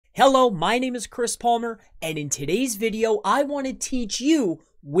Hello, my name is Chris Palmer, and in today's video, I want to teach you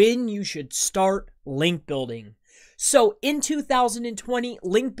when you should start link building. So in 2020,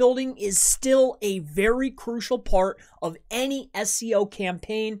 link building is still a very crucial part of any SEO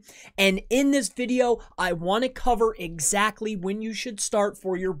campaign. And in this video, I want to cover exactly when you should start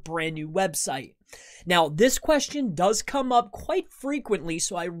for your brand new website. Now, this question does come up quite frequently,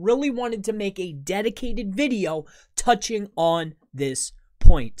 so I really wanted to make a dedicated video touching on this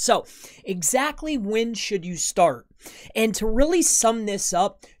point. So exactly when should you start? And to really sum this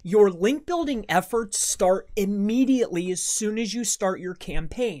up, your link building efforts start immediately as soon as you start your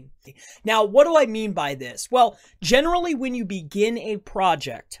campaign. Now, what do I mean by this? Well, generally when you begin a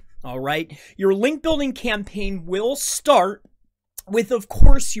project, all right, your link building campaign will start with, of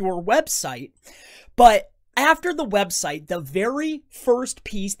course, your website, but after the website, the very first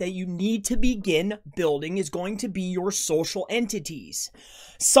piece that you need to begin building is going to be your social entities.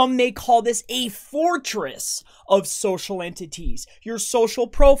 Some may call this a fortress of social entities, your social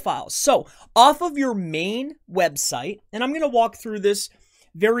profiles. So off of your main website, and I'm going to walk through this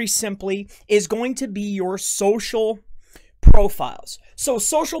very simply, is going to be your social profiles. So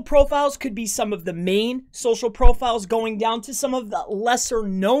social profiles could be some of the main social profiles going down to some of the lesser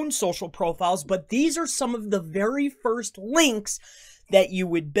known social profiles, but these are some of the very first links that you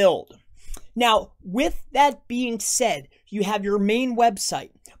would build. Now, with that being said, you have your main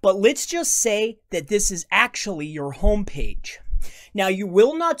website, but let's just say that this is actually your homepage. Now, you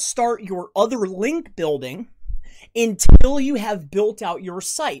will not start your other link building until you have built out your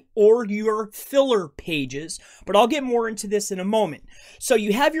site or your filler pages, but I'll get more into this in a moment. So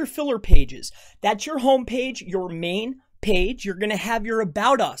you have your filler pages. That's your home page, your main page. You're going to have your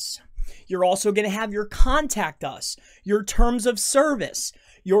About Us. You're also going to have your Contact Us, your Terms of Service,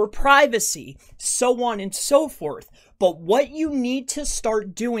 your Privacy, so on and so forth. But what you need to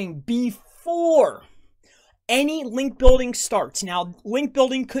start doing before any link building starts. Now, link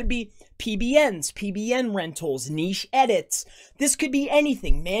building could be PBNs, PBN rentals, niche edits. This could be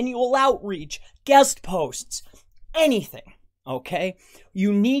anything, manual outreach, guest posts, anything, okay?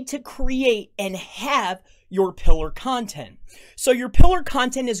 You need to create and have your pillar content. So your pillar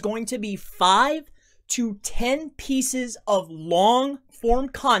content is going to be 5 to 10 pieces of long form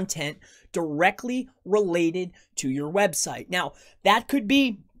content directly related to your website. Now, that could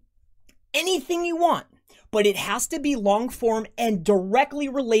be anything you want, but it has to be long form and directly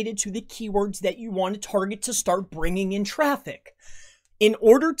related to the keywords that you want to target to start bringing in traffic. In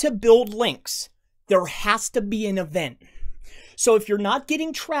order to build links, there has to be an event. So if you're not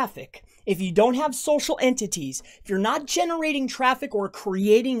getting traffic, if you don't have social entities, if you're not generating traffic or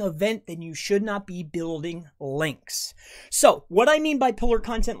creating an event, then you should not be building links. So what I mean by pillar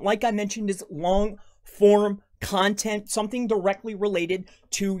content, like I mentioned, is long form content, something directly related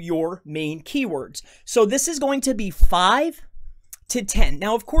to your main keywords. So this is going to be 5 to 10.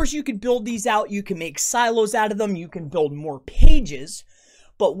 Now, of course, you can build these out. You can make silos out of them. You can build more pages.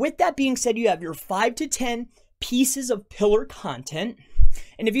 But with that being said, you have your 5 to 10 pieces of pillar content.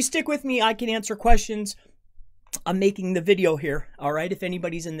 And if you stick with me, I can answer questions. I'm making the video here, all right, if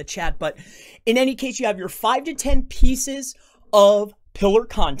anybody's in the chat. But in any case, you have your 5 to 10 pieces of pillar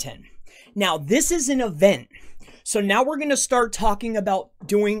content. Now, this is an event. So now we're going to start talking about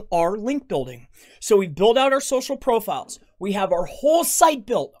doing our link building. So we've built out our social profiles. We have our whole site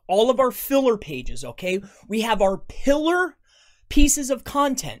built, all of our filler pages, okay? We have our pillar pieces of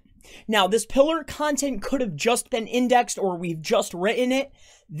content. Now, this pillar content could have just been indexed or we've just written it.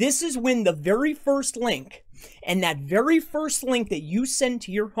 This is when the very first link, and that very first link that you send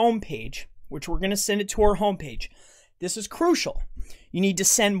to your homepage, which we're going to send it to our homepage, this is crucial. You need to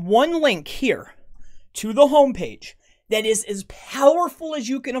send one link here to the homepage that is as powerful as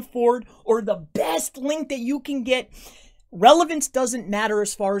you can afford, or the best link that you can get. Relevance doesn't matter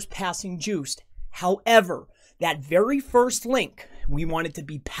as far as passing juice. However, that very first link, we want it to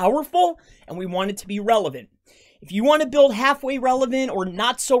be powerful and we want it to be relevant. If you want to build halfway relevant or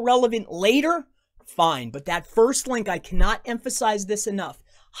not so relevant later, fine. But that first link, I cannot emphasize this enough.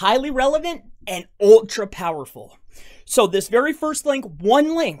 Highly relevant and ultra powerful. So this very first link,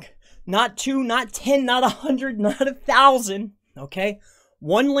 one link, not 2, not 10, not 100, not 1,000, okay?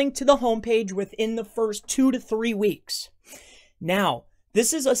 One link to the homepage within the first 2 to 3 weeks. Now,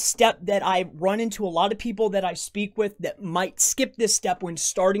 this is a step that I run into a lot of people that I speak with that might skip this step when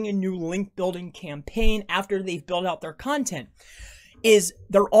starting a new link building campaign after they've built out their content, is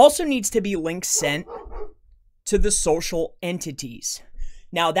there also needs to be links sent to the social entities.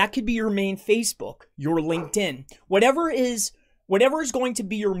 Now, that could be your main Facebook, your LinkedIn, whatever is going to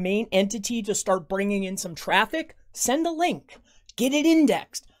be your main entity to start bringing in some traffic. Send a link, get it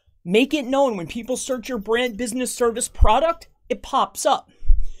indexed, Make it known when people search your brand, business, service, product, it pops up.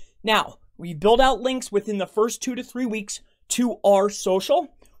 Now, we build out links within the first 2 to 3 weeks to our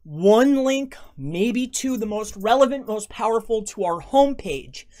social. One link, maybe two, the most relevant, most powerful, to our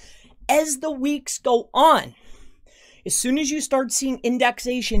homepage. As the weeks go on, as soon as you start seeing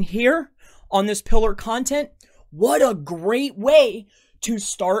indexation here on this pillar content, what a great way to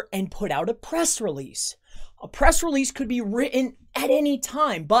start and put out a press release. A press release could be written at any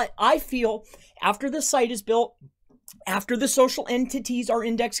time, but I feel after the site is built, after the social entities are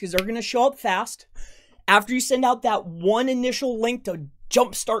indexed, because they're going to show up fast, after you send out that one initial link to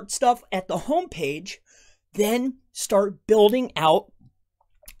jumpstart stuff at the homepage, then start building out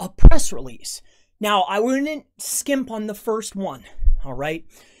a press release. Now, I wouldn't skimp on the first one, all right?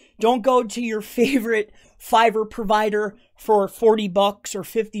 Don't go to your favorite Fiverr provider for $40 or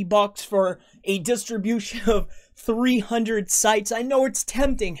 $50 for a distribution of 300 sites. I know it's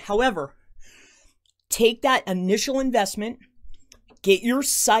tempting. However, take that initial investment, get your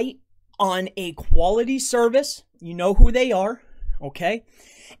site on a quality service. You know who they are, okay?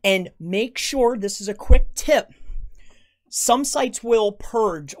 And make sure, this is a quick tip, some sites will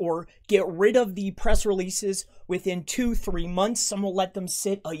purge or get rid of the press releases within 2-3 months. Some will let them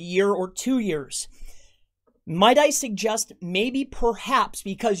sit a year or 2 years. Might I suggest maybe perhaps,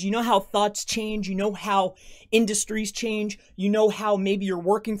 because you know how thoughts change, you know how industries change, you know how maybe you're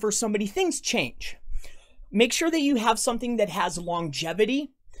working for somebody, things change. Make sure that you have something that has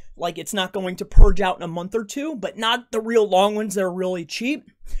longevity, like it's not going to purge out in a month or two, but not the real long ones that are really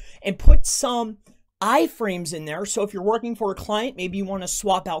cheap. And put some iframes in there. So if you're working for a client, maybe you want to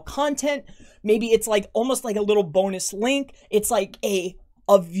swap out content. Maybe it's like almost like a little bonus link. It's like a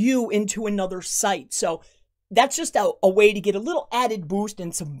view into another site. So that's just a way to get a little added boost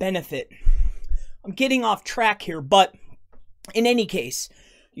and some benefit. I'm getting off track here, but in any case,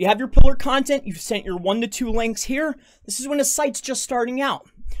 you have your pillar content. You've sent your 1 to 2 links here. This is when a site's just starting out.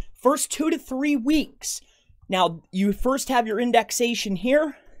 First 2 to 3 weeks. Now, you first have your indexation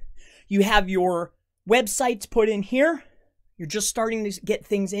here. You have your websites put in here. You're just starting to get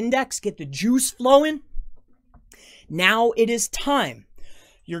things indexed, get the juice flowing. Now it is time.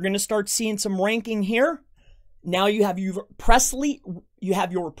 You're going to start seeing some ranking here. Now you have your press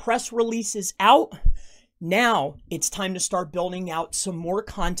releases out. Now it's time to start building out some more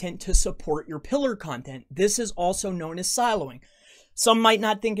content to support your pillar content. This is also known as siloing. Some might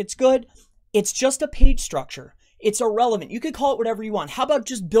not think it's good. It's just a page structure. It's irrelevant. You could call it whatever you want. How about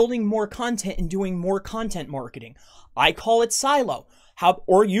just building more content and doing more content marketing? I call it silo.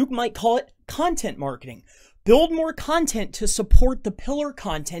 Or you might call it content marketing. Build more content to support the pillar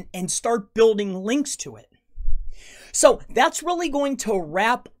content and start building links to it. So that's really going to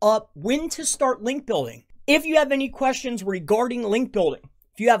wrap up when to start link building. If you have any questions regarding link building,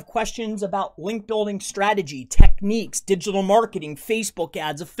 if you have questions about link building strategy, techniques, digital marketing, Facebook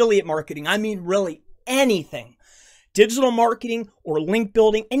ads, affiliate marketing, I mean really anything, digital marketing or link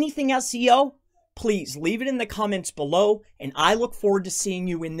building, anything SEO, please leave it in the comments below, and I look forward to seeing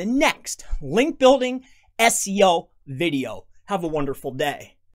you in the next link building SEO video. Have a wonderful day.